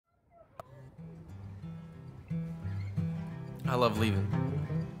I love leaving.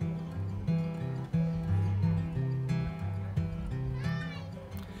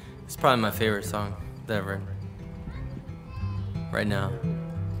 It's probably my favorite song that I've written right now.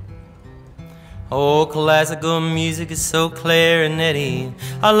 Oh, classical music is so clarinetty.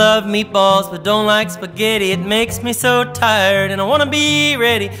 I love meatballs but don't like spaghetti. It makes me so tired and I wanna be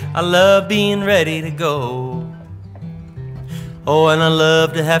ready. I love being ready to go. Oh, and I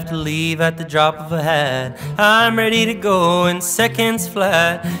love to have to leave at the drop of a hat. I'm ready to go in seconds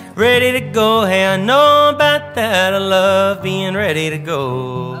flat. Ready to go, hey, I know about that. I love being ready to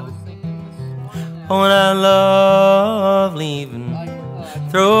go. Oh, and I love leaving.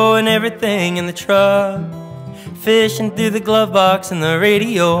 Throwing everything in the truck, fishing through the glove box and the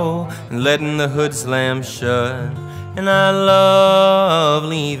radio, and letting the hood slam shut. And I love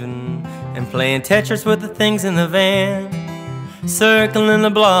leaving and playing Tetris with the things in the van, circling the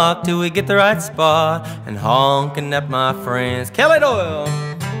block till we get the right spot, and honking at my friends. Kelly Doyle!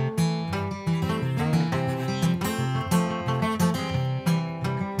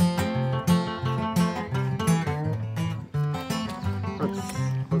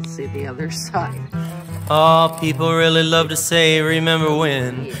 Let's see the other side. Oh, people really love to say, remember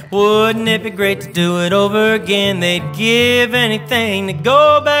when? Yeah. Wouldn't it be great to do it over again? They'd give anything to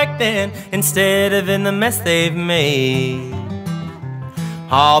go back then, instead of in the mess they've made.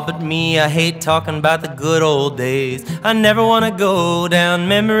 Oh, but me, I hate talking about the good old days. I never want to go down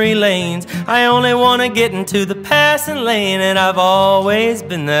memory lanes. I only want to get into the passing lane, and I've always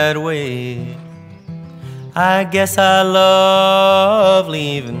been that way. I guess I love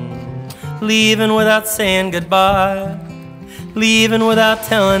leaving, leaving without saying goodbye, leaving without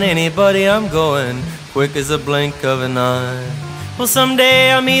telling anybody I'm going, quick as a blink of an eye. Well,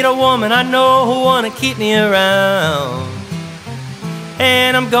 someday I'll meet a woman I know who'll want to keep me around,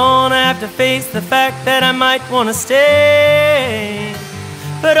 and I'm gonna have to face the fact that I might want to stay.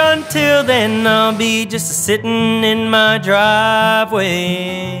 But until then I'll be just sitting in my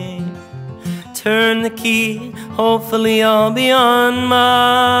driveway. Turn the key, hopefully I'll be on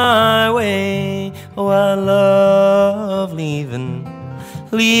my way. Oh, I love leaving,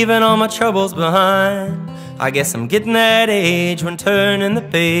 leaving all my troubles behind. I guess I'm getting that age when turning the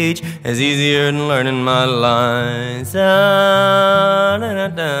page is easier than learning my lines. Da, da, da,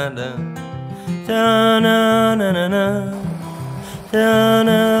 da, da. Da, na, na, na, na. Da,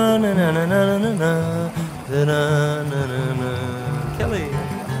 na, na, na, na, na, na, na. Da, na.